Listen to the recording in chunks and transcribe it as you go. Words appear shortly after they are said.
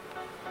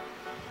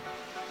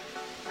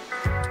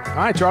All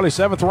right, Charlie,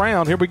 7th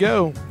round. Here we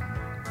go.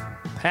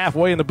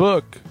 Halfway in the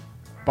book.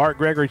 Bart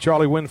Gregory,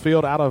 Charlie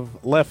Winfield out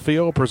of left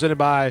field, presented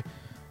by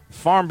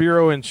Farm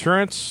Bureau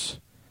Insurance.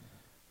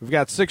 We've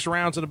got 6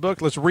 rounds in the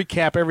book. Let's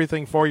recap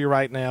everything for you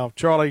right now.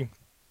 Charlie,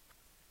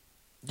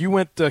 you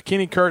went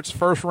Kenny Kurtz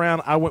first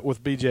round. I went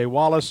with B.J.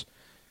 Wallace.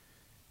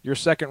 Your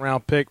second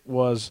round pick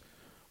was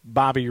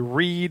Bobby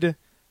Reed.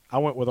 I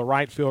went with a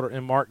right fielder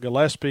in Mark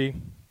Gillespie.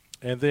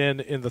 And then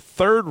in the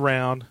third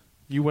round,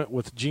 you went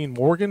with Gene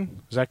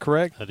Morgan. Is that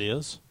correct? That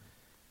is.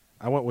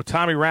 I went with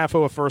Tommy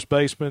Raffo, a first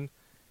baseman.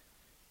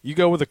 You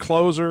go with the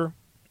closer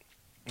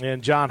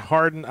and John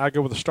Harden. I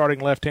go with the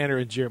starting left-hander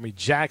and Jeremy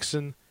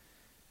Jackson.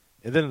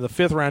 And then in the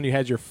 5th round, you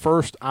had your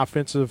first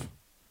offensive,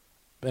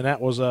 and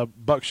that was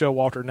Buck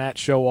Showalter, Nat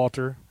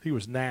Showalter. He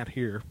was Nat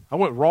here. I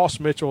went Ross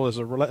Mitchell as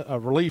a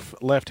relief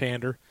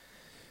left-hander.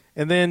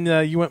 And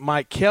then you went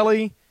Mike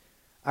Kelly.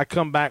 I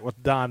come back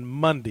with Don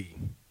Mundy.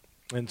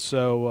 And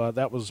so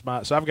that was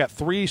my – so I've got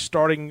 3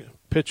 starting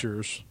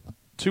pitchers,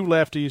 2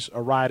 lefties,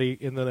 a righty,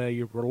 and then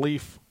a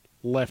relief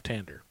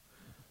left-hander.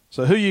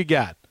 So who you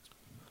got?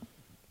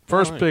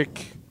 First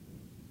pick.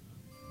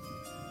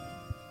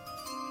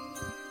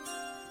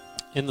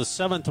 In the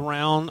 7th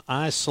round,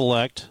 I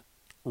select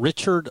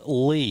Richard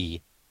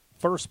Lee,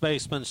 first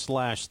baseman /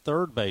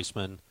 third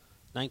baseman,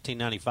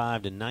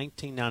 1995 to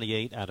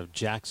 1998 out of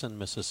Jackson,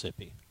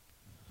 Mississippi.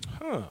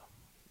 Huh.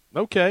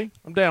 Okay,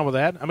 I'm down with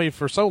that. I mean,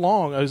 for so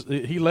long,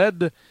 he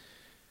led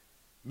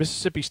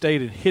Mississippi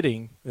State in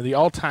hitting in the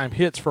all-time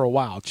hits for a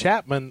while.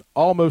 Chapman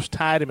almost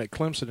tied him at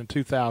Clemson in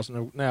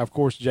 2000. Now, of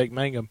course, Jake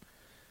Mangum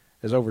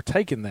has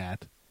overtaken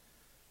that.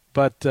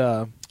 But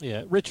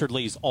yeah, Richard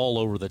Lee's all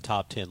over the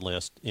top 10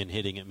 list in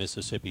hitting at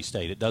Mississippi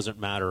State. It doesn't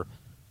matter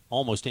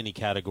almost any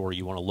category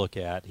you want to look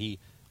at. He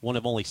one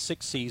of only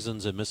 6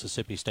 seasons in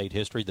Mississippi State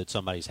history that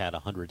somebody's had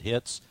 100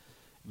 hits.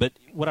 But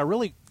what I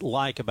really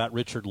like about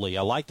Richard Lee,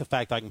 I like the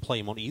fact I can play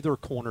him on either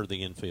corner of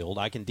the infield.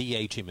 I can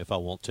DH him if I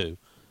want to.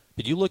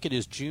 But you look at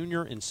his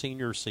junior and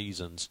senior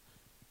seasons,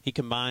 he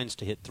combines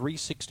to hit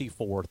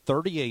 364,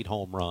 38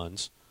 home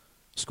runs,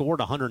 scored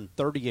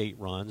 138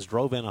 runs,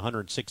 drove in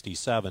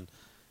 167.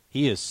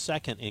 He is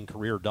second in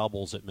career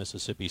doubles at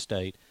Mississippi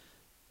State.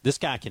 This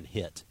guy can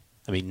hit.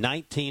 I mean,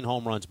 19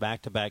 home runs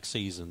back-to-back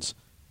seasons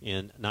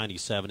in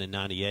 97 and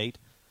 98.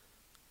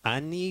 I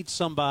need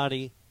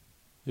somebody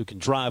who can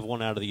drive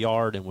one out of the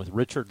yard, and with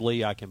Richard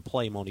Lee, I can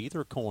play him on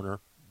either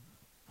corner.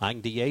 I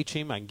can DH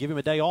him. I can give him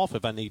a day off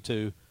if I need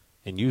to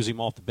and use him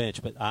off the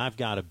bench, but I've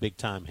got a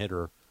big-time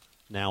hitter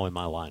now in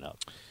my lineup.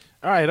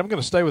 All right, I'm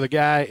going to stay with a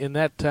guy in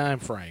that time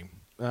frame.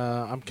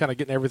 I'm kind of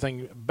getting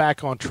everything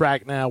back on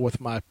track now with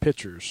my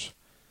pitchers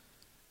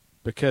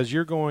because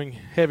you're going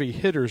heavy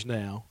hitters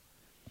now.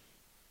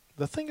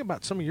 The thing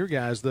about some of your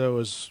guys, though,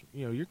 is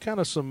you're kind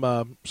of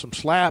some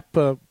slap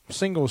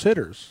singles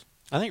hitters.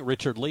 I think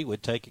Richard Lee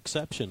would take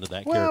exception to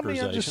that characterization.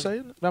 characterization. I'm just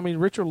saying. I mean,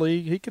 Richard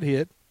Lee, he could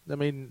hit. I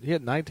mean, he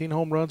had 19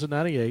 home runs in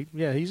 98.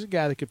 Yeah, he's a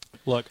guy that could.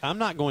 Look, I'm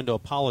not going to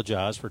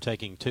apologize for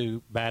taking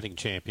 2 batting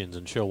champions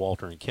in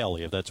Showalter and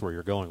Kelly, if that's where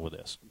you're going with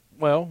this.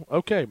 Well,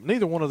 okay.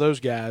 Neither one of those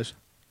guys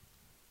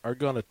are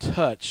going to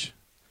touch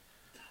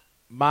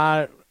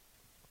my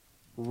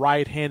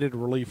right-handed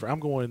reliever.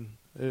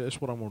 That's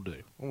what I'm going to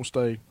do. I'm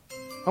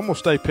going to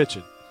stay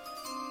pitching.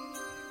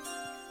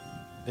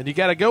 And you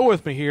got to go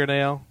with me here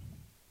now.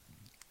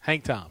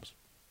 Hank Toms.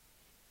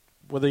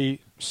 With the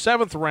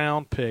 7th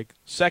round pick,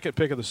 second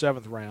pick of the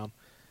 7th round,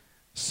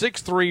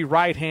 6'3"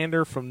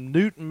 right-hander from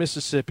Newton,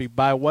 Mississippi,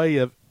 by way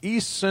of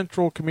East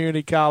Central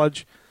Community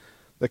College,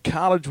 the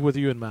college with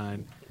you in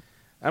mind.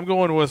 I'm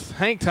going with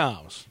Hank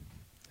Toms.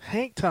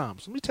 Hank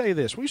Toms. Let me tell you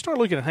this. When you start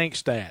looking at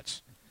Hank's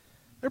stats,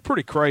 they're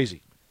pretty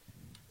crazy.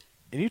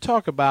 And you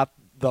talk about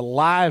the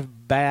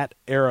live bat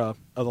era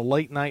of the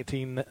late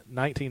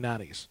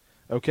 1990s.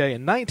 Okay,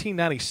 in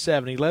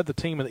 1997, he led the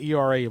team in the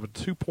ERA of a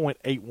 2.81.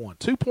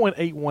 2.81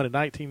 in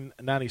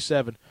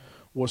 1997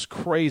 was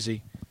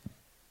crazy.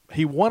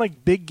 He won a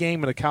big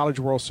game in the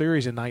College World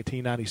Series in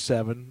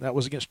 1997. That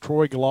was against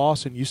Troy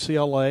Glaus in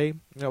UCLA.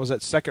 That was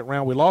that second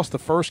round. We lost the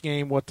first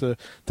game to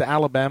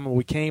Alabama.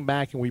 We came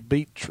back and we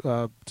beat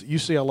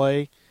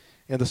UCLA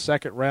in the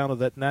second round of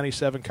that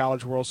 97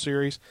 College World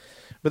Series.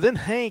 But then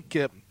Hank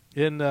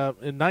in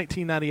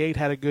 1998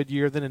 had a good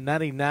year. Then in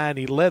 99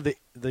 he led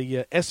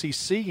the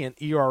SEC in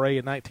ERA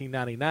in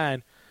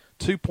 1999,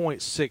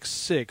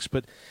 2.66.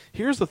 But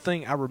here's the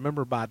thing I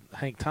remember about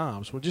Hank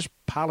Toms. We're just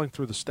piling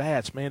through the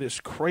stats, man. It's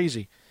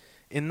crazy.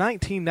 In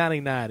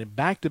 1999, in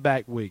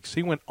back-to-back weeks,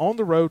 he went on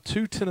the road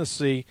to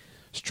Tennessee,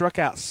 struck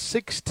out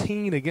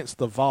 16 against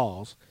the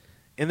Vols,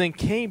 and then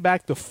came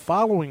back the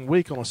following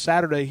week on a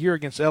Saturday here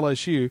against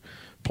LSU.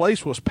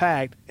 Place was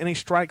packed, and he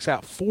strikes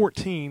out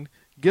 14,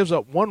 gives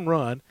up 1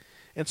 run,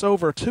 and so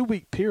over a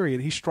 2-week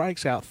period, he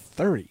strikes out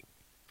 30.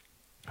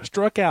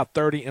 Struck out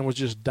 30 and was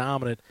just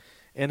dominant,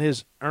 and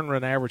his earned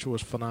run average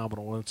was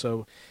phenomenal. And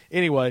so,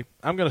 anyway,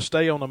 I'm going to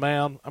stay on the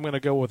mound. I'm going to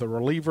go with a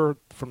reliever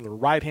from the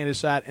right-handed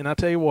side. And I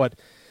tell you what,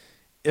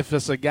 if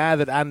it's a guy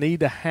that I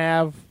need to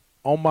have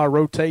on my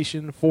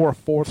rotation for a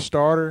 4th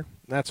starter,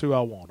 That's who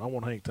I want. I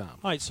want Hank Thomas.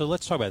 All right, so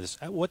let's talk about this.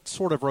 What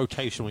sort of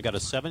rotation? We got a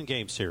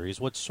 7-game series.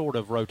 What sort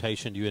of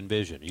rotation do you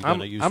envision? Are you going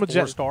to use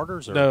four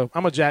starters? Or? No,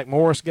 I'm a Jack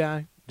Morris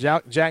guy.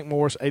 Jack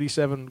Morris,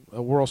 87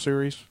 World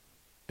Series.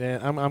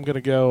 And I'm going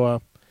to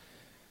go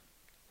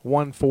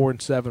 1, 4,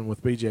 and 7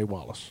 with B.J.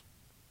 Wallace.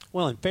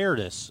 Well, in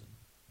fairness,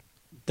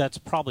 that's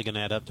probably going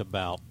to add up to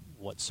about,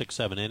 6,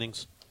 7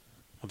 innings?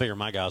 I figure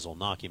my guys will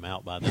knock him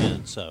out by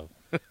then. So,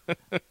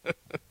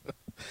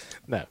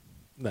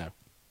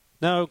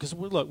 No, because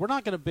we're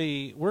not going to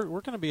be we're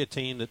going to be a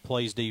team that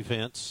plays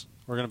defense.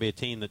 We're going to be a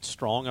team that's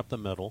strong up the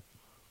middle.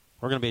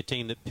 We're going to be a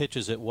team that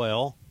pitches it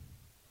well.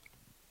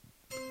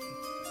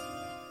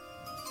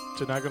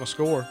 They're not going to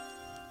score.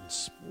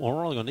 Well,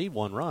 we're only going to need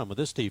one run with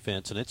this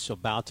defense, and it's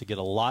about to get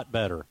a lot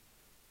better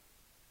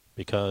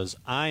because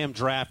I am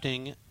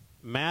drafting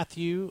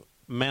Matthew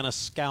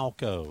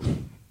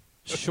Maniscalco,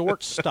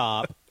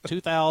 shortstop,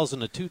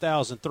 2000 to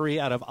 2003,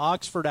 out of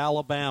Oxford,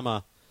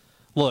 Alabama.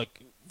 Look,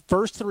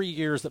 first 3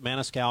 years that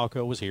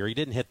Maniscalco was here, he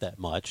didn't hit that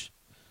much,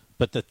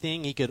 but the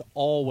thing he could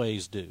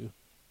always do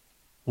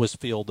was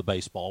field the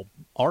baseball.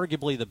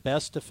 Arguably the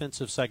best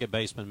defensive second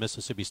baseman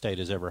Mississippi State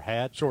has ever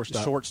had.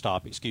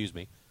 Shortstop, excuse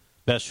me.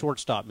 Best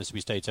shortstop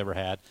Mississippi State's ever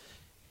had.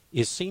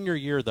 His senior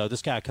year, though,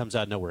 this guy comes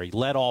out of nowhere. He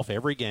led off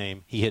every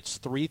game. He hits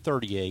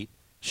 .338,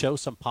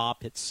 shows some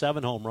pop, hit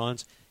 7 home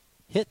runs,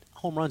 hit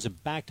home runs in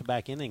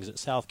back-to-back innings at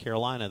South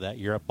Carolina that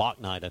year, at Bach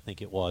Night, I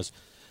think it was,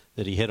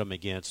 that he hit him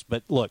against.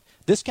 But, look,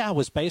 this guy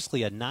was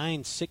basically a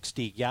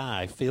 .960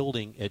 guy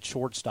fielding at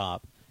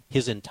shortstop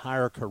his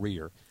entire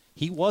career.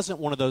 He wasn't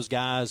one of those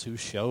guys who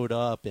showed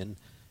up and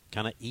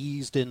kind of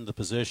eased into the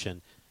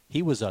position.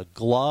 He was a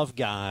glove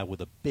guy with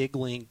a big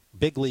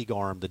league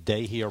arm the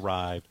day he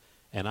arrived,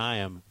 and I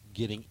am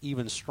getting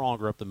even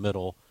stronger up the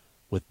middle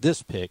with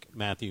this pick,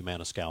 Matthew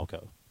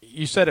Maniscalco.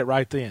 You said it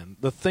right then.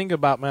 The thing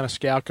about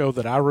Maniscalco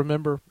that I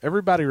remember,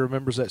 everybody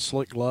remembers that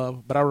slick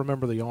glove, but I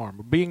remember the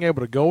arm. Being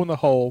able to go in the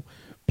hole,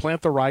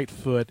 plant the right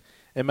foot,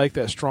 and make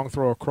that strong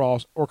throw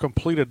across or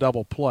complete a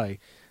double play.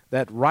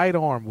 That right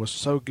arm was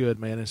so good,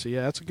 man. And so,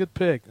 yeah, that's a good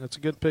pick. That's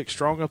a good pick.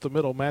 Strong up the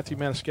middle, Matthew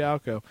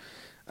Maniscalco.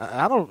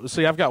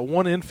 I've got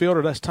one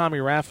infielder, that's Tommy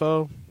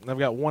Raffo. I've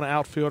got one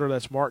outfielder,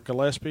 that's Mark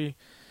Gillespie.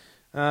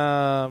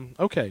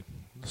 Okay,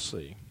 let's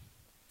see.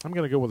 I'm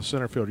going to go with a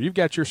center fielder. You've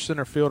got your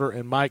center fielder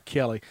and Mike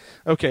Kelly.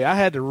 Okay, I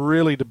had to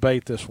really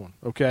debate this one,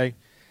 okay?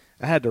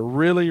 I had to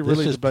really debate.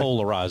 This is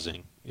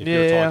polarizing if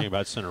you're talking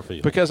about center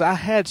field. Because I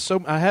had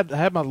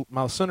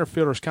my center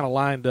fielders kind of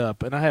lined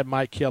up, and I had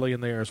Mike Kelly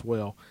in there as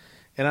well.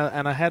 And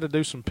I had to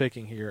do some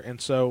picking here. And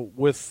so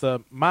with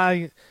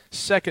my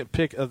second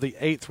pick of the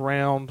 8th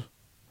round,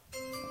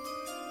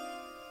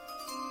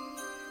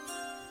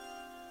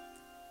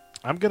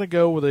 I'm going to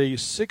go with a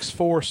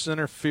 6'4"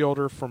 center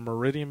fielder from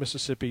Meridian,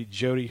 Mississippi,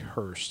 Jody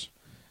Hurst.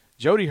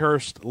 Jody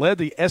Hurst led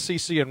the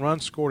SEC in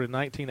runs scored in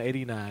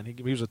 1989.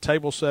 He was a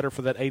table setter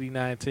for that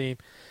 89 team.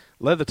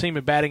 Led the team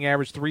in batting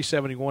average,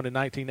 371 in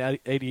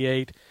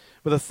 1988.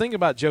 But the thing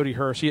about Jody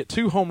Hurst, he hit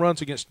 2 home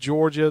runs against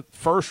Georgia,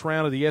 first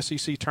round of the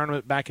SEC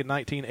tournament back in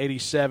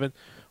 1987.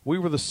 We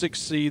were the 6th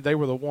seed. They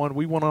were the 1.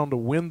 We went on to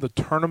win the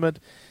tournament,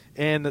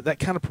 and that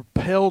kind of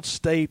propelled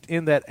State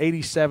in that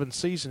 87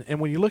 season. And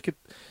when you look at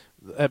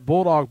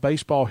Bulldog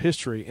baseball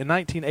history, in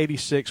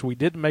 1986 we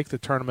didn't make the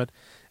tournament.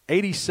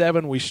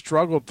 87 we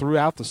struggled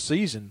throughout the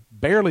season,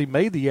 barely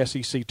made the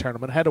SEC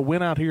tournament, had to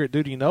win out here at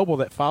Duty Noble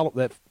that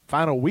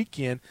final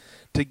weekend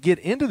to get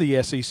into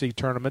the SEC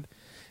tournament.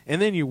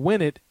 And then you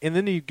win it, and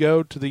then you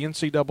go to the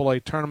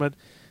NCAA tournament.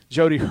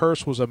 Jody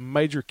Hurst was a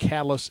major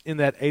catalyst in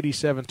that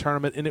 87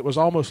 tournament, and it was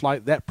almost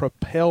like that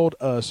propelled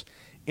us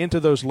into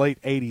those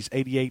late 80s,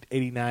 88,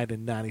 89,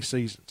 and 90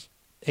 seasons.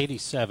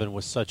 87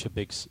 was such a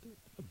big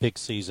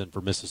season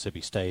for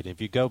Mississippi State.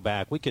 If you go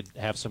back, we could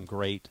have some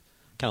great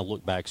kind of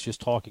look backs just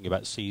talking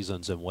about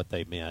seasons and what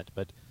they meant.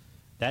 But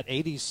that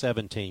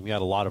 87 team, you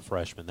had a lot of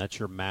freshmen. That's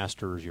your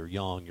Masters, your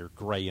Young, your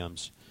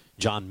Grahams.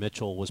 John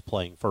Mitchell was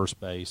playing first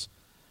base.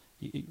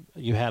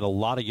 You had a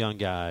lot of young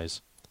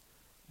guys.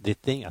 I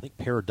think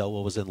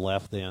Paradoa was in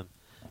left then.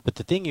 But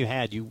the thing you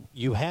had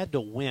to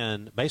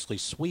win, basically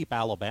sweep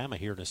Alabama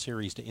here in a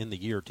series to end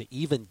the year to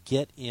even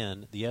get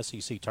in the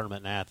SEC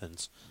tournament in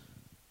Athens.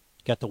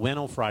 Got the win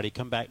on Friday.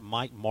 Come back,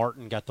 Mike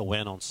Martin got the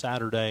win on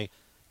Saturday.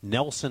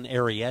 Nelson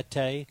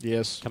Arrieta,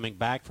 yes, coming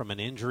back from an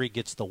injury,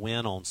 gets the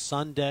win on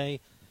Sunday.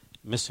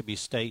 Mississippi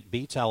State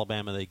beats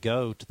Alabama. They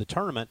go to the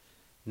tournament.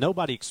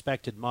 Nobody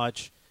expected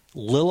much.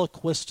 Derek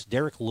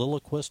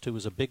Lilliquist, who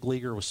was a big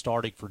leaguer, was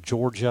starting for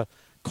Georgia.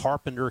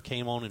 Carpenter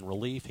came on in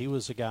relief. He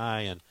was a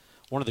guy, and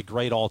one of the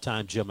great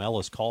all-time Jim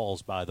Ellis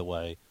calls, by the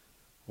way,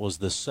 was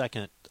the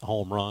second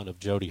home run of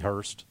Jody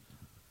Hurst.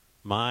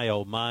 My,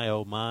 oh, my,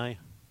 oh, my.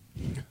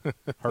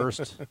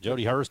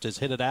 Jody Hurst has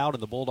hit it out,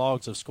 and the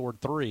Bulldogs have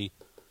scored 3.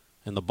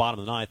 In the bottom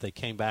of the ninth, they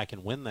came back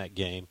and win that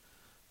game.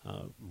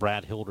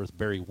 Brad Hildreth,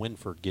 Barry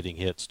Winford getting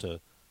hits to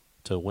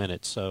win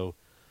it. So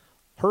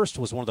Hurst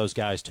was one of those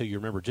guys, too, you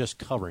remember, just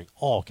covering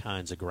all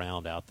kinds of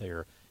ground out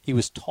there. He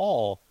was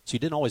tall, so you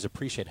didn't always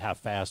appreciate how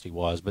fast he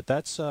was, but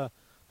that's a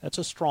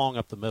strong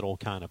up-the-middle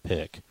kind of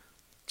pick.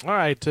 All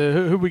right,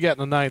 who we got in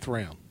the ninth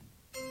round?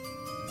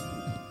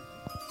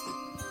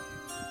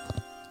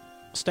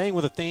 Staying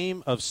with a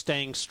theme of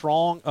staying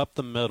strong up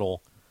the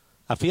middle,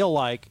 I feel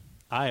like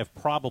I have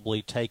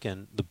probably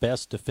taken the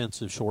best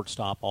defensive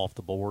shortstop off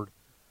the board.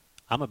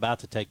 I'm about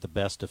to take the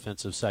best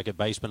defensive second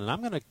baseman, and I'm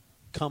going to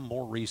come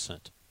more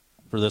recent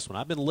for this one.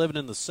 I've been living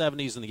in the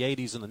 70s and the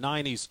 80s and the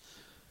 90s.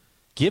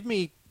 Give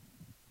me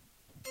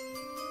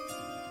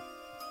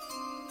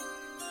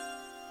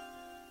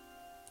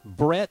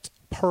Brett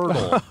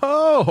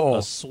Pirtle,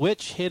 a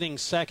switch-hitting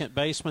second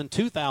baseman,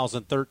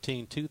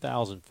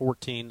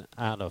 2013-2014,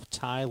 out of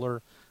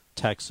Tyler,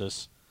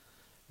 Texas.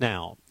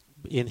 Now,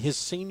 in his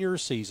senior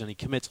season, he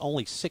commits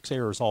only 6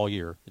 errors all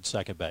year at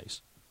second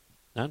base.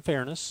 Now, in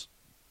fairness,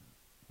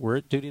 we're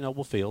at Duty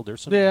Noble Field. There's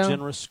some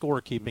generous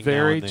scorekeeping.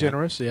 Very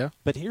generous, yeah.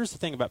 But here's the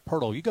thing about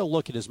Pirtle. You go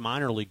look at his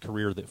minor league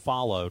career that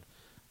followed,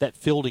 that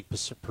fielding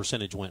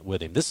percentage went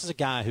with him. This is a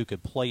guy who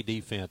could play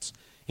defense.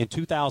 In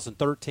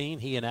 2013,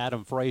 he and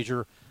Adam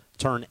Frazier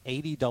turned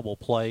 80 double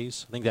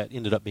plays. I think that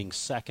ended up being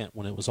second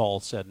when it was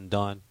all said and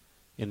done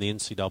in the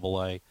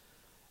NCAA.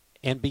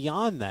 And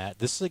beyond that,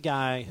 this is a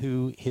guy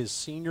who his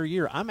senior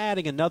year, I'm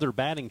adding another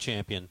batting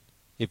champion,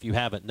 if you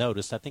haven't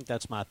noticed. I think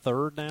that's my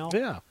third now.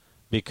 Yeah.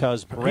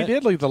 Because Brett he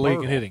did lead the league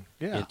in Pirtle, hitting.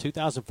 Yeah. In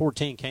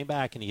 2014, came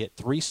back and he hit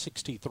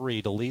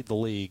 .363 to lead the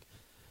league.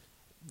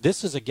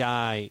 This is a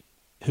guy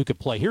who could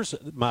play. Here's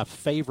my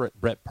favorite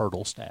Brett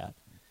Pirtle stat.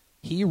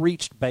 He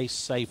reached base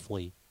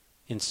safely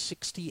in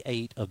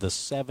 68 of the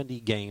 70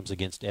 games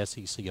against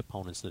SEC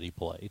opponents that he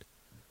played.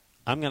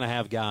 I'm going to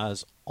have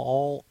guys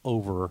all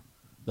over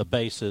the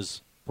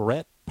bases.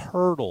 Brett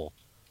Pirtle,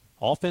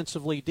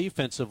 offensively,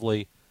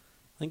 defensively,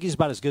 I think he's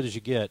about as good as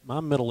you get. My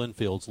middle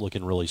infield's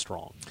looking really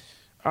strong.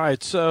 All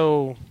right,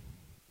 so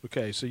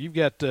you've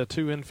got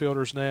two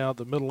infielders now,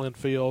 the middle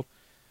infield.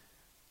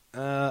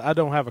 I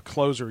don't have a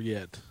closer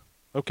yet.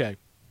 Okay.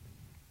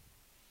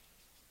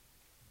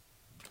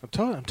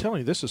 I'm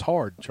telling you, this is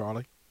hard,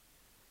 Charlie.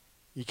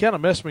 You kind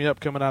of messed me up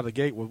coming out of the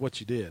gate with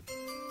what you did.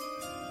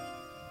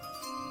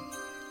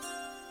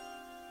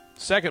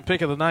 Second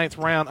pick of the ninth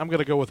round, I'm going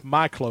to go with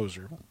my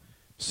closer.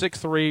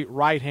 6'3",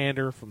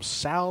 right-hander from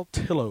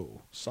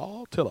Saltillo,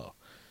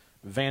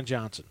 Van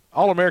Johnson.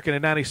 All-American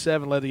in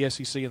 97, led the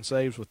SEC in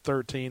saves with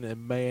 13,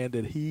 and, man,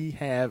 did he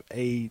have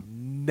a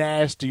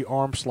nasty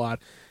arm slot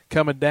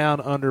coming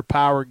down under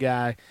power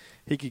guy.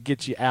 He could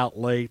get you out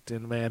late,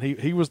 and, man,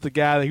 he was the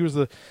guy. He was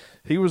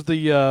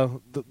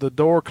the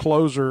door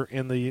closer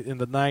in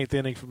the ninth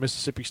inning for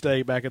Mississippi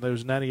State back in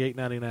those 98,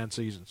 99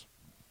 seasons.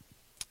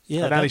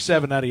 Yeah,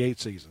 97, 98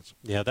 seasons.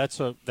 Yeah, that's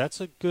a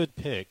good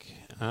pick.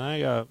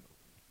 I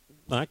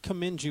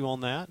commend you on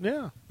that.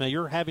 Yeah. Now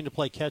you're having to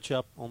play catch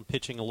up on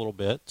pitching a little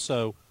bit,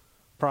 so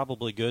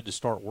probably good to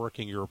start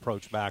working your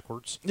approach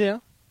backwards. Yeah,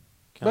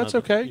 that's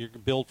okay. You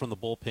can build from the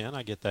bullpen.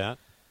 I get that.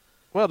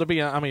 Well,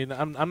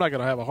 I'm not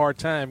going to have a hard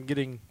time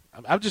getting.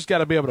 I've just got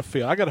to be able to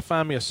field. I got to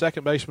find me a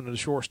second baseman and a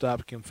shortstop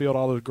that can field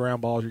all those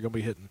ground balls you're going to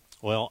be hitting.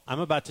 Well, I'm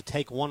about to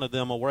take one of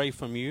them away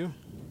from you.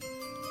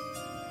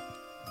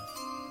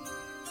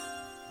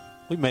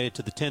 We made it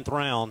to the 10th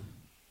round.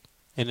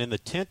 And in the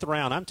 10th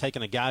round, I'm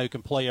taking a guy who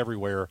can play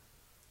everywhere,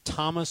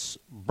 Thomas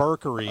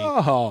Berkery,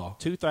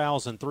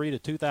 2003 to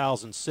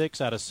 2006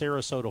 out of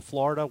Sarasota,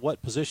 Florida.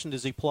 What position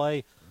does he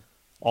play?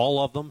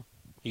 All of them.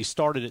 He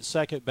started at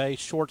second base,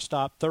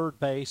 shortstop, third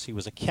base. He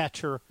was a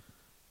catcher,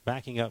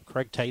 backing up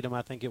Craig Tatum,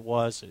 I think it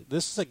was.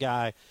 This is a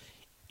guy,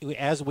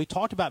 as we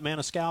talked about,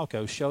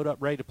 Maniscalco showed up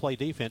ready to play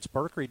defense.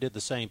 Berkery did the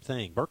same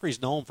thing.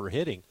 Berkery's known for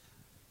hitting,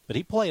 but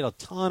he played a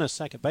ton of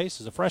second base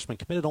as a freshman,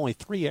 committed only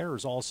 3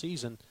 errors all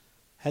season.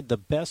 Had the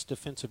best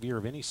defensive year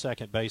of any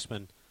second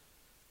baseman.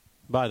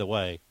 By the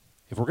way,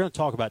 if we're going to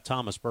talk about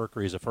Thomas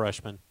Berkery as a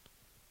freshman,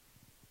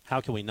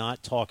 how can we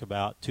not talk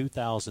about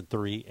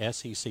 2003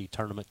 SEC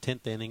tournament,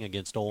 10th inning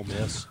against Ole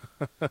Miss?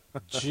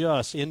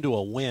 Just into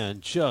a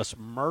win, just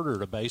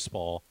murdered a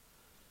baseball.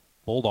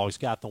 Bulldogs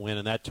got the win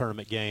in that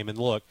tournament game. And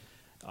look,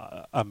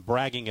 I'm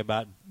bragging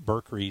about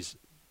Berkery's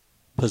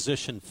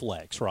position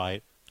flex,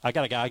 right? I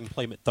got a guy I can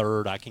play him at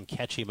third. I can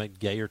catch him a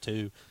day or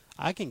two.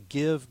 I can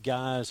give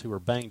guys who are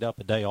banged up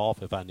a day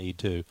off if I need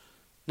to.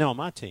 Now, on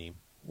my team,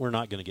 we're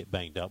not going to get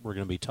banged up. We're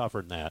going to be tougher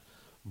than that.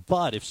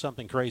 But if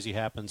something crazy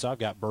happens, I've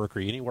got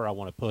Berkery anywhere I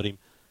want to put him.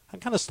 I'm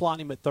kind of slotting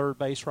him at third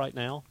base right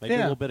now, maybe a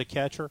little bit of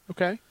catcher.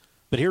 Okay.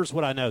 But here's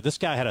what I know. This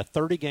guy had a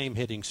 30-game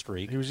hitting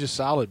streak. He was just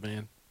solid,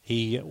 man.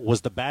 He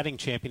was the batting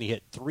champion. He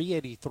hit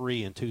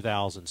 .383 in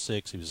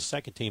 2006. He was a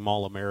second-team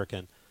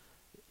All-American.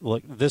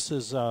 Look, this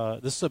is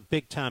a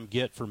big-time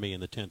get for me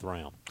in the 10th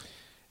round.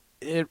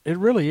 It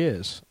really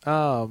is,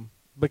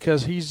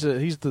 because he's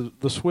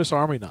the Swiss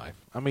Army knife.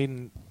 I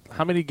mean,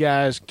 how many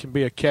guys can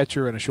be a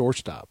catcher and a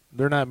shortstop?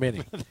 There are not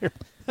many.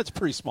 That's a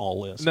pretty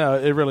small list. No,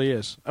 it really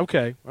is.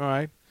 Okay, all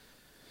right.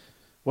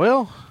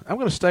 Well, I'm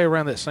going to stay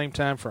around that same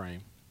time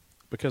frame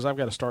because I've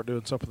got to start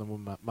doing something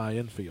with my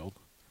infield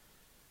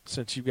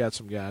since you've got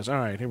some guys. All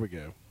right, here we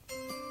go.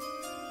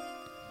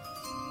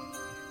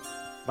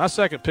 My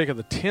second pick of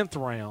the 10th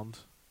round,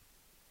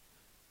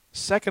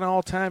 Second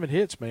all-time in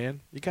hits,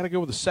 man. You got to go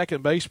with the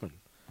second baseman.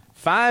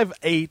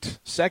 5'8",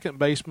 second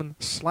baseman /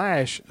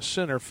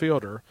 center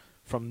fielder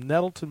from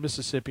Nettleton,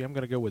 Mississippi. I'm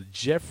going to go with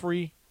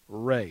Jeffrey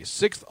Ray.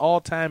 Sixth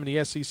all-time in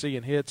the SEC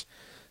in hits.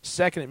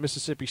 Second at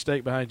Mississippi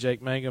State behind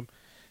Jake Mangum.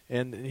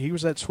 And he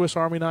was that Swiss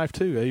Army knife,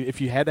 too. If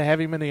you had to have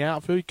him in the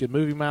outfield, you could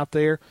move him out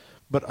there.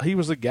 But he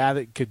was a guy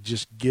that could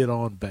just get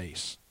on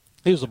base.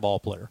 He was a ball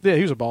player. Yeah,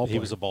 he was a ball player. He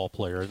was a ball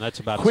player, and that's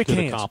about Quick as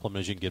good hands. a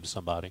compliment as you can give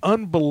somebody.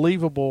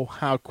 Unbelievable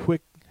how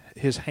quick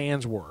his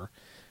hands were.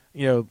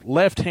 You know,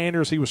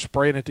 left-handers, he was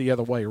spraying it the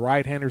other way.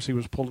 Right-handers, he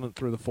was pulling it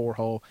through the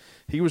four-hole.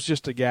 He was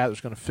just a guy that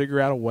was going to figure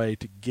out a way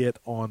to get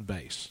on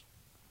base.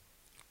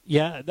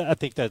 Yeah, I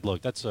think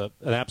that's an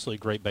absolutely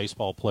great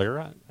baseball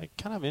player.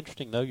 Kind of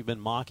interesting, though. You've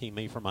been mocking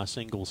me for my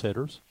singles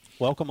hitters.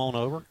 Welcome on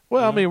over.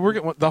 Well, I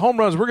mean, the home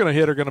runs we're going to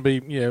hit are going to be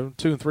 2- and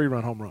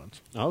 3-run home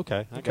runs.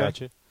 Okay, I got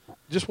you.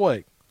 Just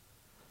wait.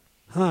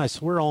 All right,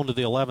 so we're on to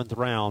the 11th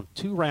round.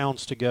 2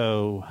 rounds to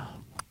go.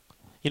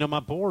 You know,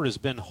 my board has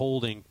been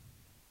holding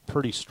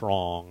pretty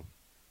strong,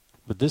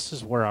 but this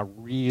is where I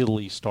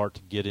really start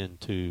to get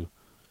into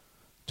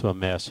a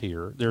mess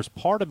here. There's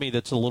part of me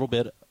that's a little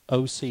bit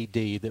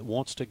OCD that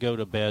wants to go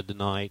to bed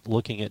tonight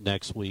looking at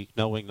next week,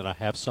 knowing that I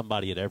have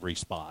somebody at every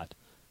spot.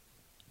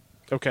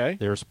 Okay.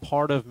 There's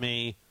part of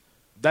me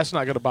that's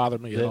not going to bother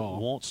me at all.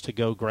 That wants to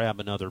go grab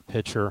another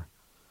pitcher.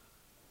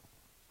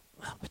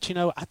 But, you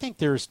know, I think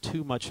there's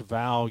too much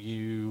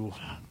value.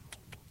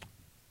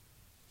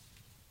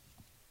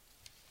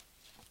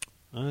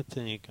 I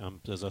think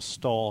there's a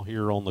stall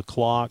here on the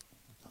clock.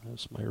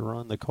 This may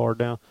run the card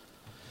down.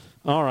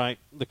 All right,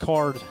 the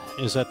card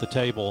is at the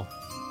table.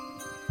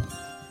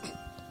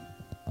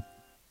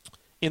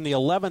 In the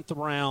 11th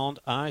round,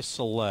 I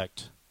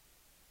select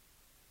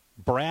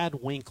Brad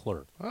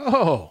Winkler.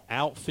 Oh.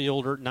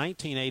 Outfielder,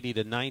 1980 to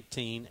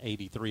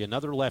 1983.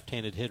 Another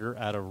left-handed hitter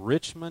out of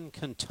Richmond,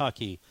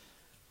 Kentucky.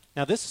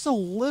 Now, this is a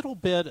little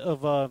bit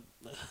of a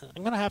 –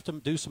 I'm going to have to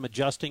do some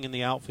adjusting in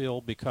the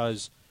outfield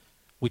because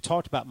we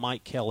talked about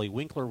Mike Kelly.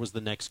 Winkler was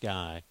the next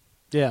guy.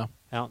 Yeah.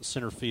 Out in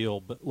center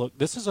field. But, look,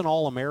 this is an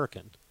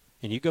All-American.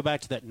 And you go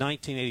back to that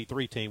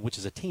 1983 team, which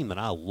is a team that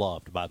I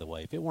loved, by the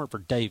way. If it weren't for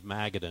Dave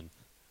Magadan,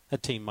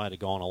 that team might have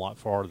gone a lot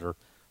farther.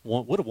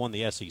 Would have won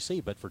the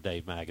SEC, but for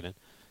Dave Magadan.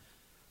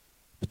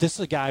 But this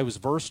is a guy who was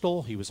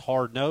versatile. He was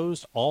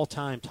hard-nosed,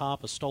 all-time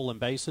top of stolen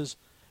bases.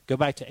 Go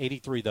back to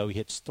 83, though. He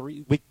hits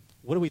 3.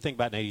 What do we think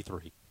about in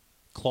 83?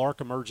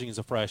 Clark emerging as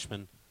a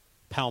freshman.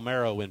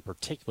 Palmeiro, in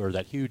particular,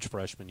 that huge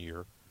freshman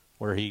year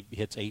where he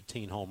hits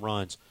 18 home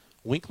runs.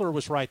 Winkler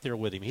was right there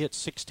with him. He hit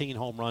 16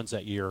 home runs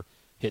that year,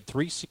 hit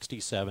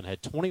 367,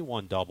 had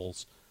 21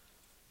 doubles.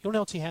 You know what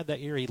else he had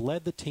that year? He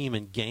led the team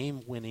in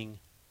game-winning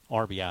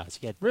RBIs.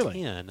 He had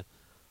 10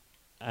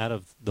 out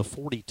of the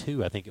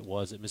 42, I think it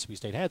was, that Mississippi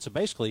State had. So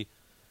basically,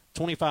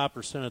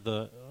 25%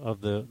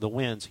 of the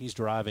wins, he's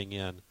driving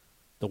in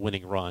the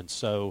winning runs.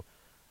 So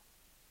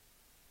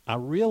I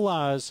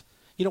realize,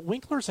 you know,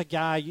 Winkler's a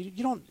guy,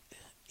 you don't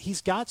 –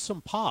 he's got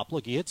some pop.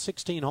 Look, he hit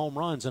 16 home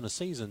runs in a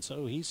season,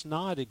 so he's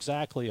not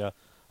exactly a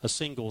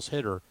singles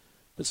hitter.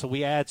 But so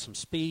we add some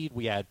speed,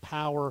 we add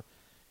power.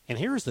 And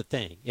here's the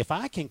thing. If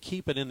I can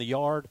keep it in the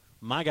yard,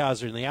 my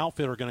guys in the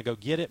outfield are going to go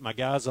get it. My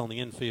guys on the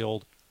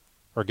infield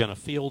are going to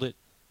field it.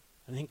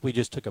 I think we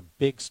just took a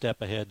big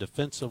step ahead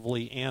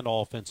defensively and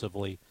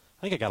offensively.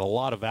 I think I got a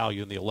lot of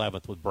value in the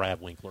 11th with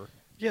Brad Winkler.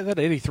 Yeah, that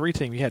 83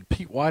 team, you had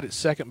Pete White at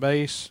second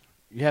base.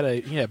 You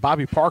had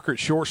Bobby Parker at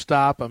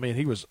shortstop. I mean,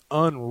 he was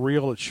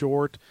unreal at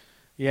short.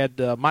 You had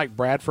Mike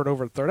Bradford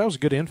over at third. That was a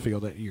good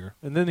infield that year.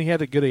 And then he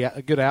had a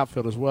good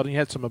outfield as well. And you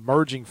had some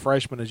emerging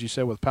freshmen, as you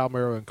said, with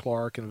Palmeiro and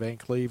Clark, and Van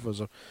Cleve was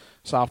a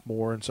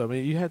sophomore. And so, I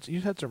mean, you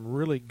had some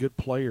really good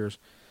players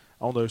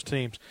on those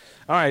teams.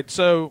 All right,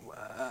 so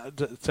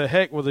to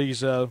heck with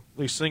these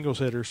singles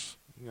hitters.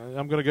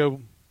 I'm going to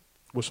go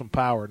with some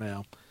power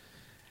now.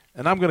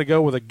 And I'm going to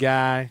go with a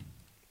guy,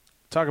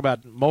 talk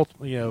about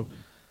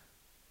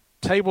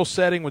table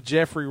setting with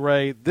Jeffrey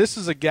Ray. This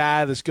is a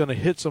guy that's going to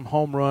hit some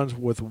home runs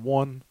with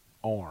one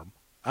arm.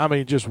 I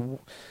mean, just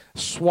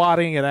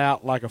swatting it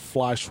out like a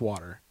fly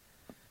swatter.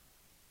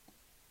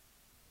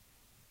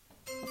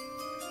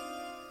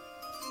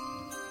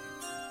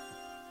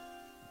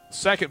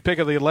 Second pick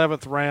of the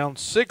 11th round,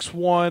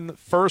 6'1",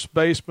 first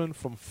baseman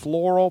from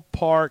Floral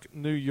Park,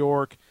 New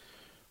York,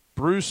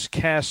 Bruce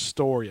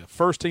Castoria.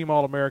 First-team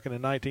All-American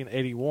in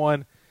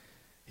 1981.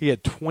 He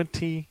had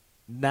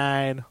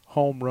 29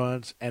 home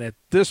runs, and at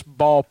this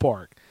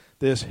ballpark,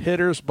 this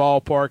hitter's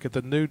ballpark at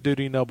the new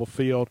Dudy Noble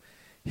Field,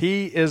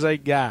 he is a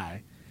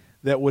guy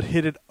that would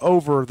hit it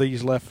over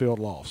these left field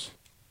lofts.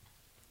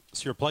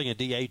 So you're playing a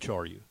DH,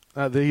 are you?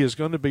 He is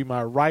going to be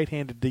my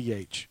right-handed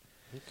DH.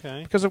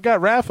 Okay. Because I've got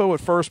Raffo at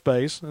first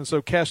base, and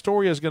so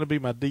Castoria is going to be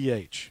my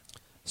DH.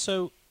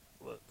 So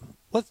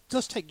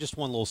let's take just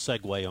one little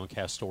segue on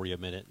Castoria a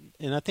minute.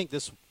 And I think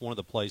this is one of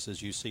the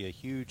places you see a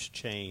huge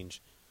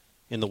change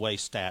in the way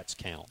stats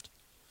count.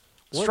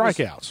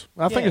 Strikeouts.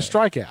 I think it's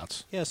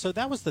strikeouts. Yeah, so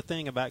that was the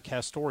thing about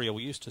Castoria.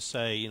 We used to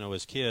say,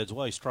 as kids,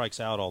 well, he strikes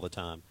out all the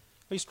time.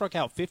 He struck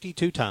out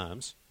 52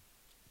 times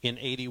in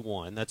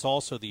 81. That's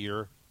also the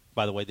year,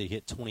 by the way, they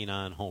hit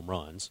 29 home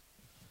runs.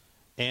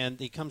 And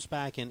he comes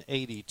back in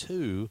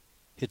 82,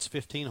 hits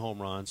 15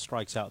 home runs,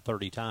 strikes out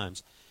 30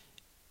 times.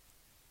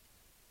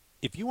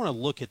 If you want to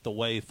look at the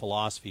way the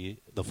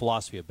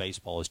philosophy of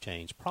baseball has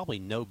changed, probably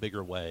no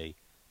bigger way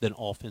than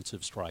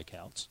offensive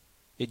strikeouts.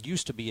 It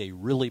used to be a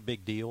really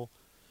big deal,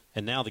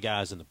 and now the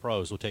guys in the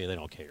pros will tell you they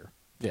don't care.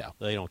 Yeah.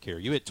 They don't care.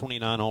 You hit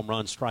 29 home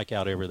runs, strike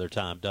out every other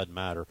time, doesn't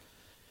matter.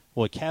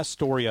 Well,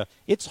 Castoria,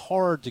 it's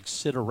hard to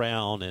sit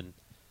around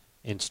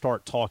and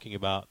start talking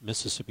about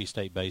Mississippi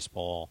State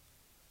baseball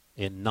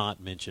and not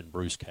mention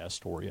Bruce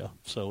Castoria.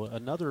 So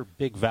another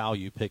big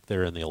value pick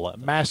there in the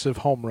 11th. Massive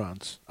home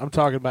runs. I'm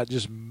talking about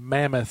just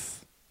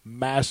mammoth,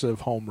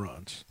 massive home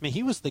runs. I mean,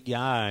 he was the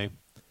guy,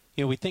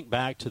 we think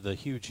back to the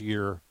huge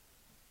year,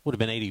 would have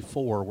been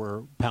 84,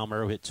 where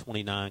Palmeiro hit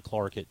 29,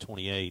 Clark hit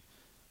 28.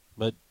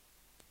 But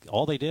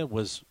all they did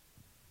was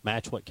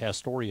match what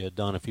Castoria had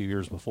done a few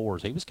years before.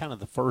 So he was kind of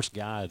the first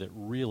guy that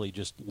really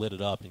just lit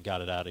it up and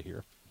got it out of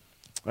here.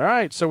 All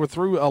right, so we're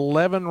through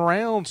 11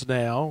 rounds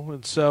now,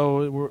 and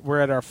so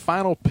we're at our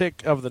final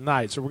pick of the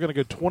night. So we're going to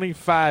go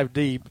 25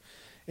 deep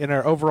in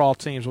our overall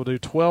teams. We'll do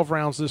 12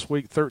 rounds this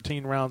week,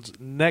 13 rounds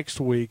next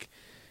week.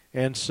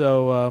 And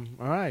so, all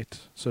right,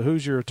 so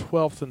who's your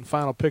 12th and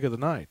final pick of the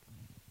night?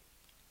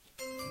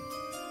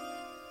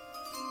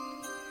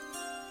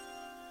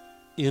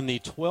 In the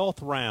 12th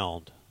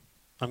round,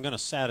 I'm going to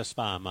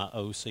satisfy my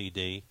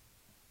OCD.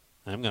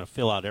 I'm going to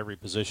fill out every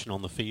position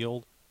on the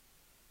field.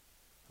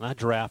 And I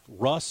draft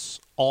Russ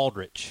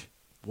Aldrich.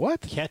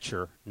 What?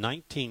 Catcher,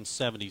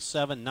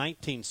 1977,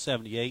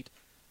 1978,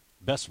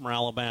 Bessemer,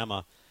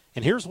 Alabama.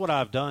 And here's what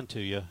I've done to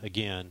you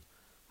again.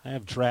 I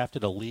have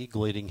drafted a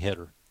league-leading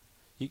hitter.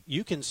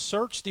 You can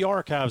search the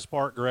archives,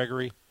 Bart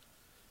Gregory,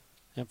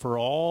 and for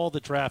all the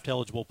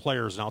draft-eligible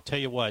players, and I'll tell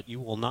you what, you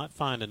will not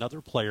find another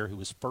player who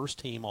was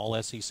first-team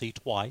All-SEC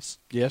twice.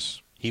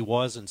 Yes. He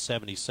was in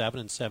 77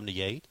 and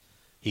 78.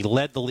 He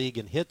led the league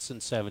in hits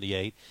in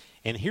 78.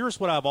 And here's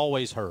what I've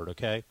always heard,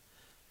 okay?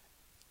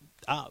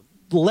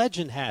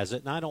 Legend has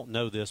it, and I don't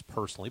know this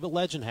personally, but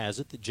legend has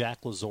it that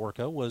Jack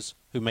LaZorca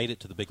who made it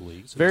to the big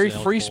leagues. Very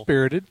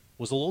free-spirited.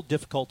 Was a little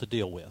difficult to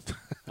deal with,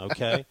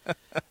 okay?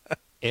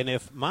 And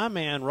if my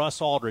man Russ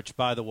Aldrich,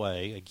 by the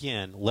way,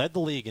 again, led the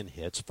league in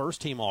hits,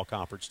 first-team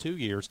All-Conference 2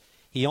 years,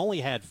 he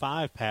only had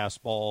 5 pass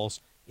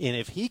balls, and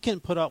if he can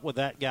put up with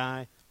that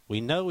guy,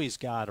 we know he's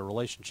got a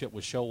relationship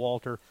with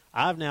Showalter.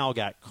 I've now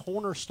got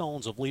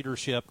cornerstones of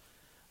leadership.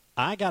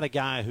 I got a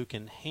guy who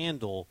can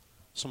handle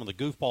some of the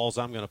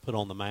goofballs I'm going to put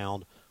on the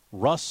mound.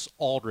 Russ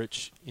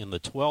Aldrich in the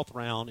 12th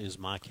round is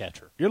my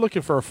catcher. You're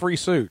looking for a free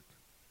suit.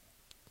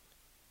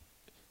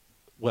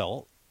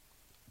 Well,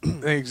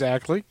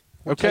 exactly.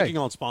 We're okay. taking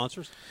on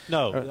sponsors.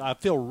 No, I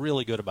feel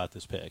really good about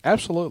this pick.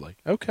 Absolutely.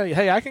 Okay.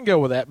 Hey, I can go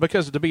with that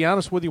because, to be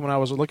honest with you, when I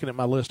was looking at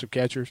my list of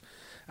catchers,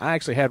 I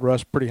actually had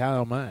Russ pretty high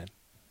on mine.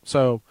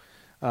 So,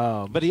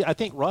 but I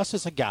think Russ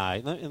is a guy,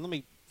 and let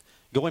me,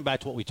 going back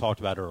to what we talked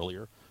about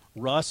earlier,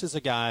 Russ is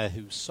a guy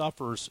who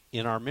suffers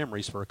in our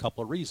memories for a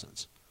couple of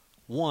reasons.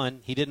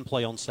 One, he didn't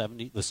play on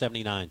the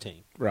 79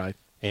 team. Right.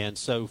 And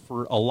so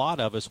for a lot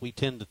of us, we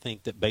tend to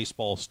think that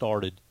baseball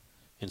started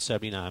in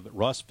 79. But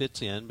Russ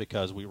fits in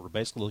because we were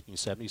basically looking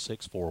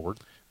 76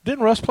 forward.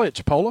 Didn't Russ play at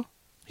Chipola?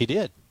 He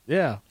did.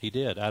 Yeah. He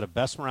did. Out of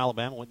Bessemer,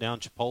 Alabama, went down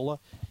Chipola.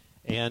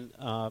 And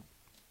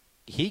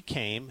he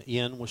came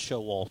in with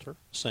Showalter,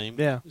 same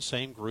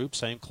group,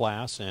 same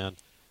class, and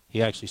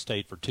he actually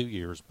stayed for 2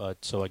 years.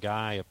 But so a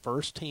guy, a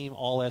first-team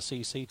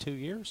All-SEC 2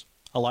 years,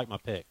 I like my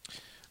pick.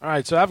 All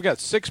right, so I've got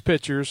 6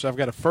 pitchers. I've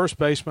got a first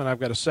baseman.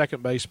 I've got a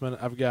second baseman.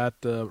 I've got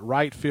a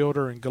right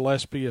fielder and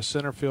Gillespie, a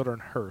center fielder,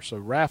 and Hurst. So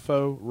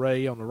Raffo,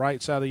 Ray on the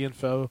right side of the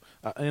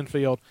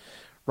infield,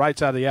 right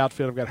side of the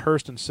outfield. I've got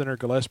Hurst in center,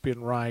 Gillespie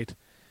in right.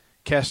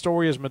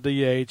 Castoria is my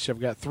DH.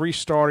 I've got 3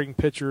 starting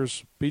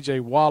pitchers, B.J.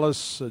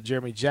 Wallace,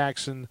 Jeremy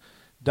Jackson,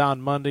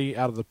 Don Mundy.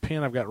 Out of the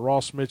pen, I've got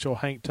Ross Mitchell,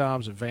 Hank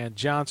Toms, and Van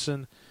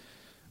Johnson.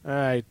 All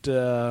right,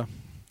 I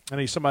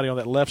need somebody on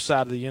that left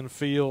side of the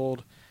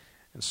infield.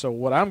 And so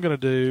what I'm going to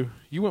do,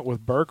 you went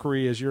with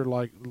Berkery as your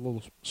like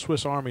little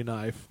Swiss Army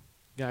knife.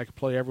 Guy can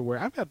play everywhere.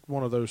 I've got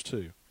one of those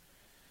too.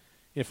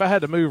 If I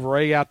had to move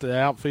Ray out to the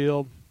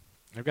outfield,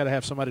 I've got to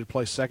have somebody to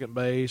play second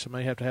base. I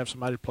may have to have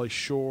somebody to play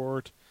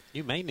short.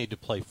 You may need to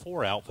play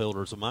 4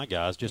 outfielders of my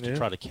guys just to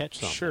try to catch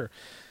something. Sure.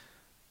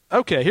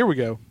 Okay, here we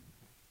go.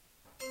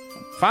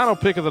 Final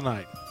pick of the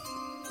night.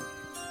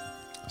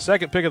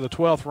 Second pick of the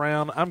 12th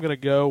round. I'm going to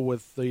go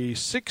with the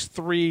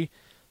 6'3",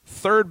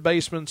 third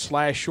baseman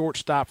 /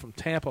 shortstop from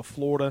Tampa,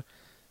 Florida,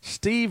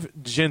 Steve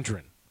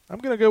Gendron. I'm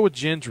going to go with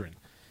Gendron.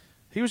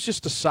 He was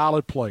just a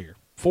solid player.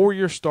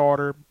 4-year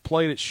starter,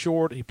 played at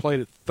short. He played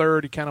at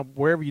third. He kind of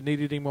wherever you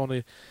needed him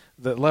on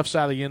the left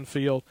side of the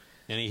infield.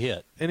 And he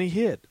hit.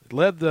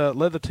 Led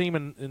the team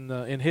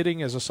in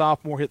hitting as a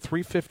sophomore. Hit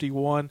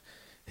 .351.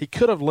 He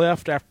could have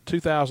left after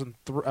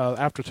 2003.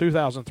 After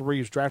 2003,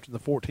 he was drafted in the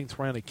 14th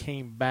round. He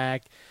came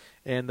back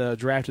and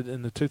drafted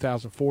in the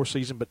 2004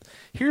 season. But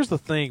here's the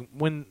thing: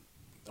 when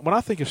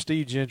I think of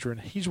Steve Gendron,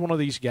 he's one of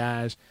these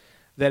guys.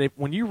 that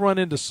when you run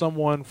into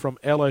someone from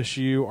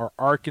LSU or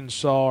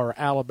Arkansas or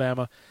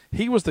Alabama,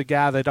 he was the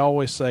guy they'd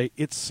always say,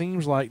 it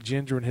seems like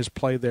Gendron has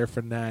played there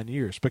for 9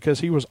 years,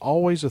 because he was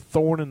always a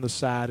thorn in the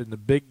side in the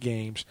big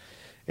games,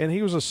 and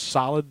he was a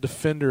solid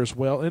defender as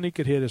well, and he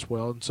could hit as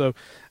well. And so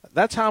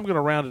that's how I'm going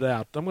to round it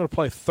out. I'm going to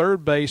play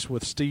third base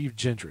with Steve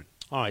Gendron.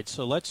 All right,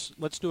 so let's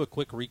do a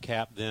quick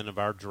recap then of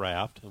our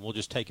draft, and we'll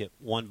just take it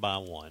one by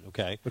one,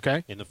 okay?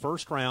 Okay. In the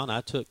first round,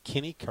 I took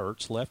Kenny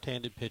Kurtz,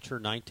 left-handed pitcher,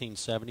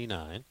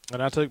 1979.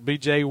 And I took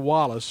B.J.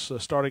 Wallace, a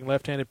starting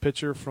left-handed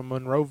pitcher from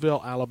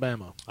Monroeville,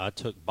 Alabama. I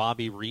took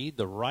Bobby Reed,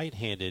 the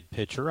right-handed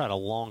pitcher out of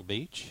Long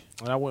Beach.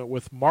 And I went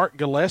with Mark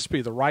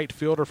Gillespie, the right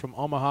fielder from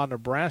Omaha,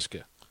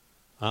 Nebraska.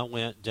 I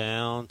went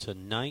down to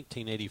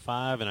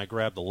 1985, and I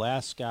grabbed the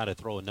last guy to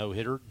throw a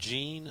no-hitter,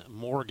 Gene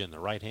Morgan, the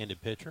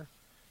right-handed pitcher.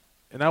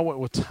 And I went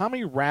with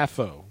Tommy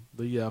Raffo,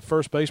 the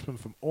first baseman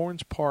from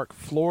Orange Park,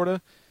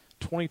 Florida,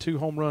 22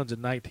 home runs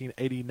in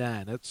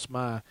 1989. That's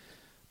my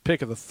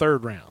pick of the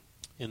third round.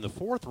 In the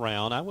fourth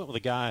round, I went with a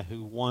guy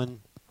who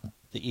won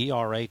the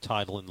ERA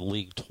title in the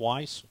league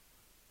twice,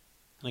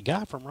 and a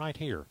guy from right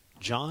here,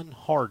 John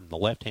Harden, the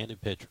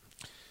left-handed pitcher.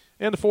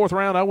 In the fourth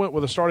round, I went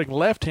with a starting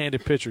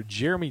left-handed pitcher,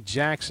 Jeremy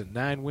Jackson,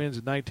 9 wins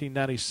in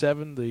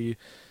 1997, the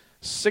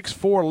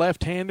 6'4"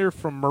 left-hander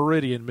from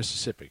Meridian,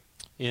 Mississippi.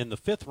 In the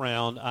fifth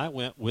round, I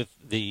went with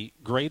the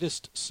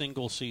greatest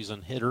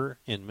single-season hitter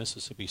in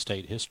Mississippi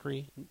State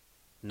history,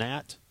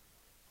 Nat,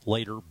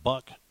 later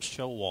Buck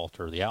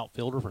Showalter, the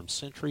outfielder from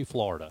Century,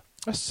 Florida.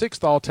 That's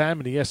sixth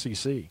all-time in the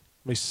SEC. I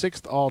mean,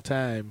 sixth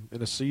all-time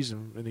in a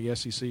season in the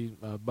SEC,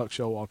 Buck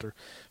Showalter.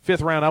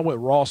 Fifth round, I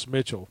went Ross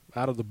Mitchell,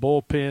 out of the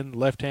bullpen,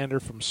 left-hander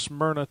from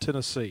Smyrna,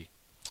 Tennessee.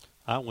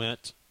 I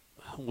went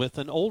with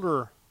an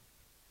older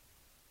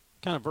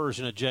kind of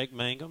version of Jake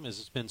Mangum. As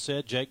it's been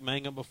said, Jake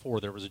Mangum before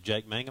there was a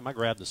Jake Mangum. I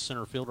grabbed the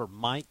center fielder,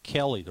 Mike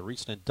Kelly, the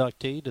recent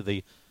inductee to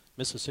the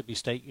Mississippi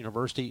State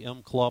University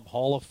M Club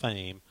Hall of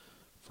Fame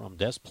from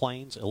Des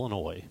Plaines,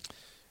 Illinois.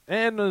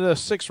 And in the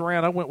sixth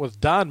round, I went with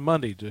Don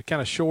Mundy to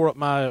kind of shore up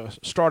my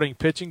starting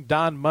pitching.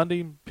 Don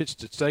Mundy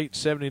pitched at State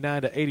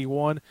 79 to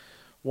 81,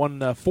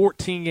 won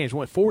 14 games,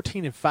 went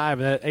 14-5 in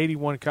that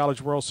 81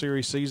 College World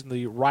Series season,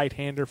 the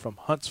right-hander from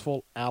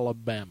Huntsville,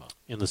 Alabama.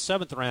 In the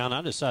seventh round,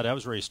 I decided I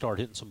was ready to start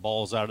hitting some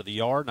balls out of the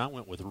yard, and I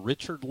went with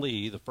Richard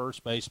Lee, the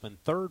first baseman,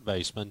 third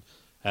baseman,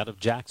 out of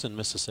Jackson,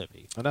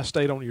 Mississippi. And I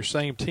stayed on your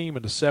same team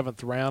in the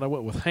seventh round. I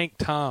went with Hank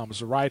Toms,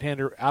 the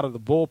right-hander out of the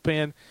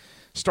bullpen.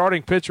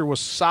 Starting pitcher was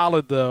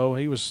solid, though.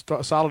 He was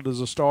solid as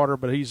a starter,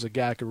 but he's a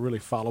guy who could really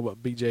follow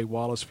up B.J.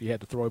 Wallace if you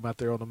had to throw him out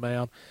there on the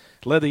mound.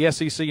 Led the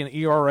SEC in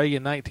ERA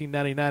in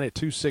 1999 at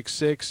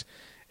 2.66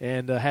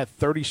 and had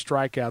 30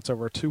 strikeouts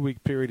over a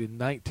 2-week period in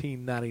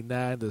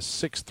 1999. The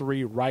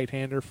 6'3"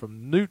 right-hander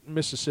from Newton,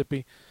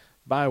 Mississippi,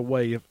 by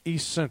way of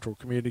East Central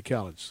Community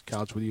College.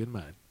 College with you in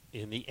mind.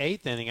 In the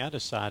eighth inning, I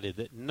decided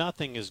that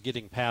nothing is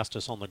getting past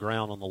us on the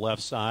ground on the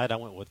left side. I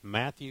went with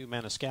Matthew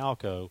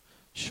Maniscalco,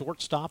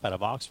 shortstop out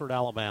of Oxford,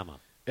 Alabama.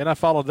 And I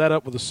followed that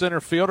up with a center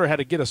fielder. Had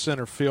to get a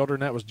center fielder,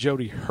 and that was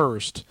Jody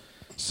Hurst,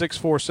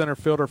 6'4" center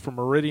fielder from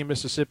Meridian,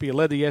 Mississippi.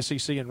 Led the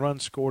SEC in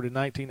runs scored in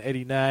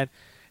 1989.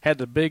 Had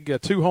the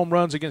big 2 home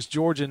runs against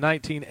Georgia in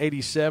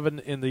 1987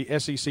 in the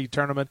SEC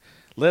tournament.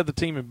 Led the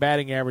team in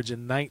batting average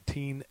in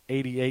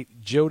 1988.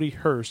 Jody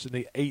Hurst in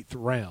the 8th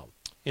round.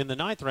 In the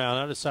 9th round,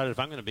 I decided if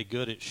I'm going to be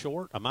good at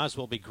short, I might as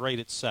well be great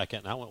at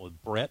second. And I went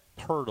with Brett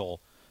Pirtle,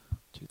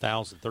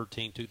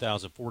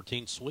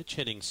 2013-2014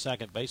 switch-hitting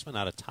second baseman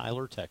out of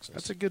Tyler, Texas.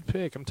 That's a good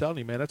pick. I'm telling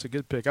you, man, that's a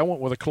good pick. I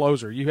went with a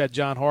closer. You had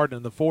John Harden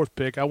in the 4th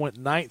pick. I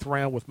went 9th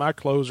round with my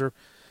closer,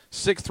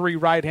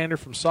 6'3" right-hander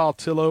from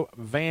Saltillo,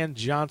 Van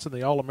Johnson,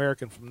 the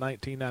All-American from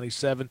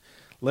 1997.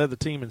 Led the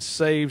team in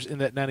saves in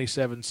that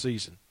 97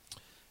 season.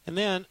 And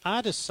then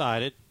I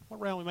decided, what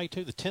round we made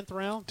to? The 10th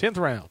round? 10th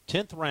round.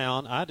 10th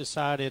round, I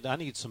decided I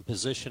need some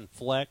position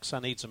flex. I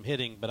need some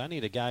hitting, but I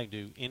need a guy who can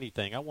do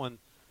anything.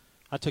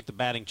 I took the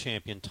batting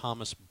champion,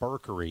 Thomas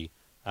Berkery,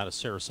 out of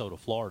Sarasota,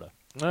 Florida.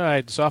 All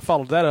right, so I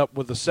followed that up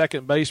with the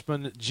second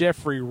baseman,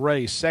 Jeffrey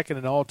Ray, second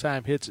in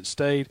all-time hits at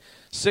State,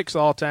 6th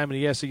all-time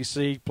in the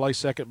SEC, plays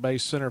second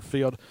base, center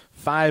field,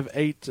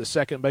 5'8"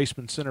 second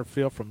baseman, center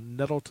field from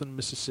Nettleton,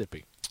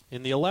 Mississippi.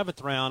 In the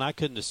 11th round, I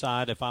couldn't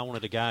decide if I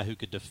wanted a guy who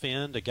could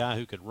defend, a guy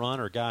who could run,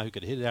 or a guy who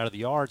could hit it out of the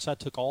yard, so I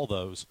took all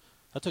those.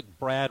 I took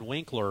Brad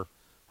Winkler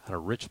out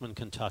of Richmond,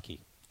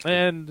 Kentucky.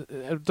 And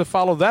to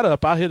follow that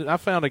up, I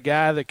found a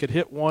guy that could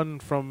hit one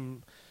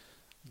from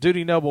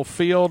Duty Noble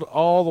Field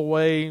all the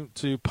way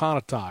to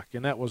Pontotoc,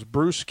 and that was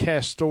Bruce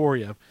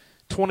Castoria.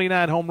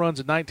 29 home runs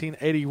in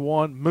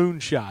 1981,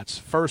 moonshots.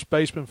 First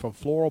baseman from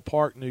Floral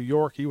Park, New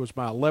York. He was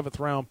my 11th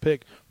round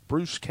pick,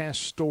 Bruce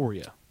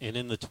Castoria. And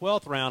in the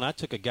 12th round, I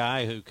took a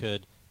guy who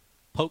could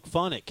poke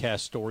fun at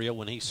Castoria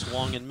when he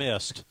swung and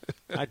missed.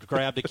 I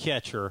grabbed a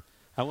catcher.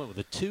 I went with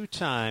a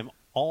 2-time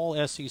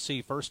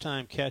All-SEC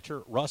first-time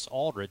catcher, Russ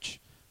Aldrich,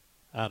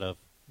 out of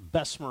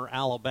Bessemer,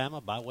 Alabama,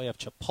 by way of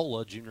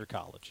Chipola Junior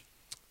College.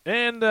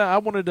 And I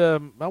wanted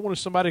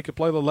somebody who could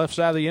play the left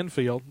side of the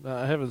infield.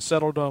 I haven't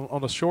settled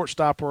on a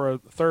shortstop or a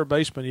third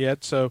baseman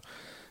yet, so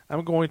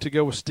I'm going to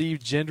go with Steve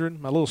Gendron,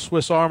 my little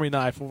Swiss Army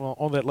knife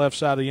on that left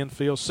side of the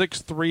infield.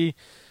 6'3",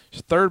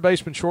 third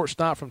baseman,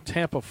 shortstop from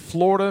Tampa,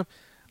 Florida.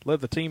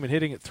 Led the team in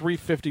hitting at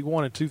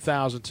 .351 in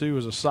 2002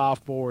 as a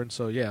sophomore. And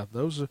so, yeah,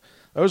 those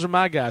are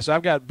my guys. So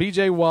I've got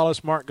B.J.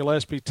 Wallace, Mark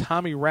Gillespie,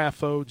 Tommy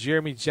Raffo,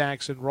 Jeremy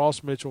Jackson,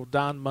 Ross Mitchell,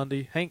 Don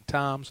Mundy, Hank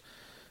Toms,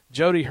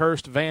 Jody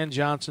Hurst, Van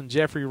Johnson,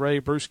 Jeffrey Ray,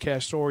 Bruce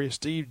Castoria,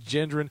 Steve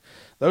Gendron.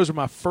 Those are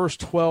my first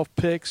 12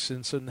 picks,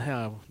 and so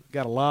now I've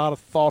got a lot of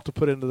thought to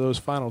put into those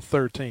final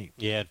 13.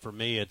 Yeah, and for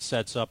me, it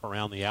sets up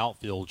around the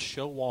outfield.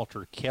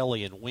 Showalter,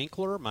 Kelly, and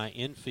Winkler. My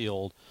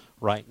infield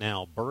right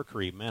now,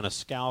 Berkery,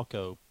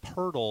 Maniscalco,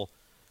 Pirtle,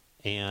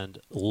 and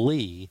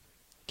Lee.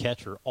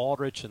 Catcher,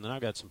 Aldrich, and then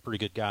I've got some pretty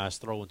good guys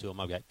throwing to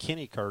them. I've got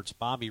Kenny Kurtz,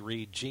 Bobby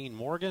Reed, Gene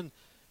Morgan,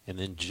 and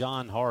then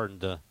John Harden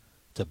to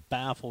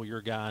baffle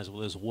your guys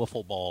with his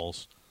wiffle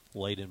balls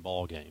late in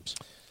ball games.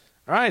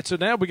 All right, so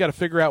now we got to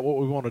figure out what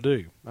we want to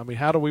do. I mean,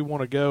 how do we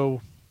want to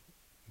go?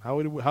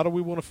 How do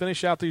we want to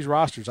finish out these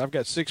rosters? I've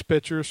got 6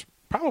 pitchers.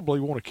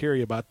 Probably want to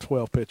carry about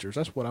 12 pitchers.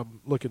 That's what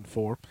I'm looking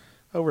for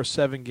over a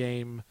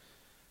 7-game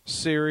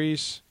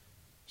series.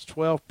 It's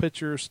 12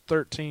 pitchers,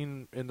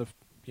 13 in the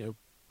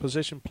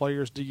position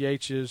players,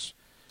 DHs.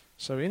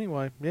 So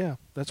anyway, yeah,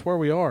 that's where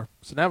we are.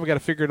 So now we got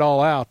to figure it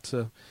all out.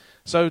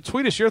 So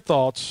tweet us your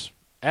thoughts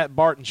at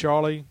Bart and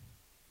Charlie.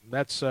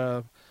 That's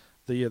the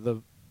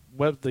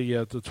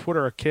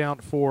Twitter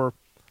account for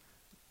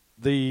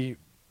the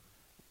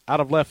Out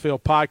of Left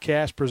Field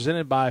podcast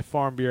presented by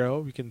Farm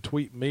Bureau. You can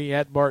tweet me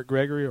at Bart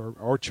Gregory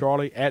or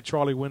Charlie at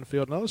Charlie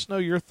Winfield. And let us know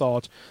your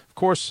thoughts. Of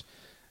course,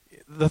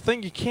 the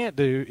thing you can't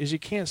do is you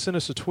can't send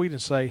us a tweet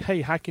and say,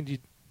 hey, how can you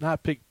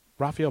not pick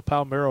Rafael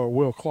Palmeiro or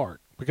Will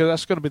Clark? Because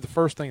that's going to be the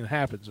first thing that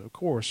happens. Of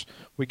course,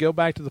 we go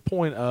back to the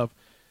point of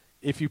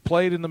if you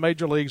played in the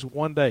major leagues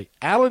one day.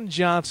 Alan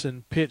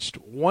Johnson pitched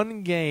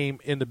one game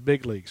in the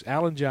big leagues.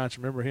 Alan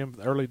Johnson, remember him in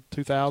the early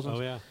 2000s?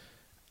 Oh, yeah.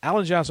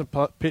 Alan Johnson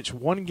pitched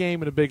one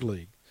game in the big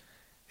league.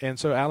 And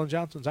so Alan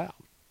Johnson's out.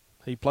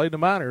 He played the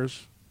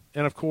minors,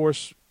 and of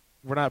course,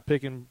 we're not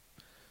picking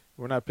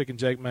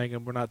Jake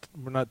Mangum.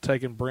 We're not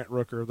taking Brent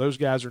Rooker. Those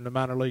guys are in the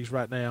minor leagues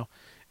right now.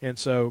 And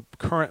so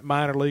current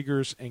minor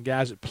leaguers and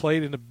guys that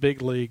played in the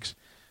big leagues,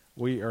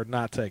 we are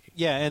not taking.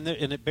 Yeah, and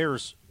it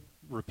bears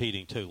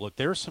repeating too. Look,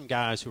 there's some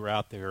guys who are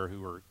out there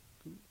who are,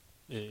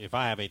 if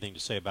I have anything to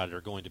say about it, are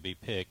going to be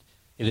picked.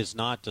 It is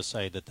not to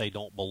say that they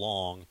don't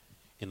belong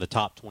in the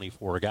top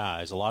 24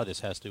 guys. A lot of this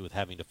has to do with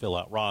having to fill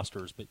out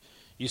rosters, but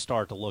you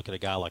start to look at a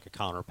guy like a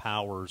Connor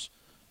Powers.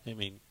 I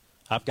mean,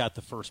 I've got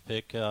the first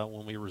pick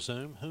when we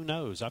resume. Who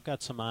knows? I've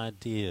got some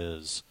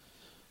ideas.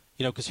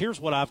 Because here's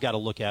what I've got to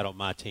look at on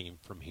my team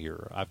from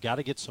here. I've got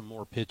to get some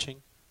more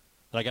pitching.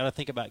 But I got to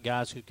think about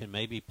guys who can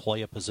maybe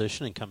play a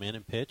position and come in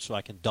and pitch so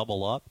I can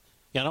double up.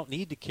 I don't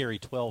need to carry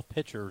 12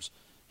 pitchers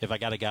if I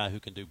got a guy who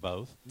can do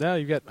both. No,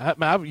 you got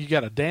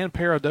a Dan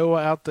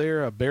Paradoa out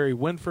there, a Barry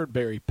Winford,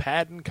 Barry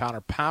Patton,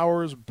 Connor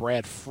Powers,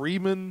 Brad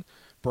Freeman,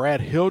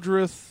 Brad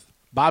Hildreth,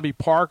 Bobby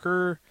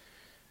Parker,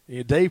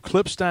 Dave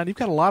Klipstein. You've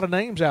got a lot of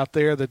names out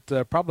there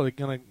that probably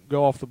going to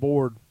go off the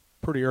board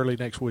pretty early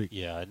next week.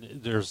 Yeah,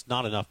 there's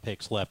not enough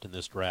picks left in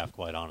this draft,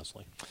 quite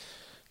honestly.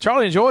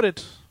 Charlie enjoyed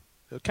it.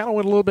 It kind of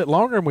went a little bit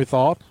longer than we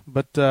thought.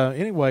 But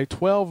anyway,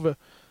 12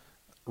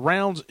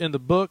 rounds in the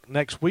book.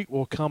 Next week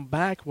we'll come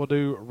back. We'll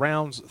do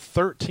rounds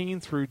 13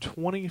 through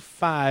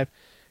 25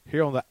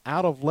 here on the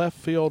Out of Left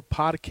Field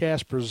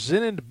podcast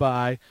presented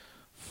by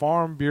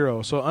Farm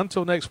Bureau. So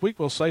until next week,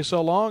 we'll say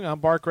so long. I'm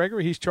Bart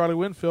Gregory. He's Charlie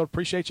Winfield.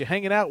 Appreciate you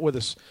hanging out with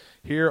us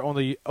here on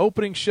the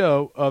opening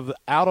show of the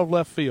Out of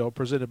Left Field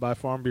presented by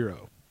Farm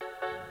Bureau.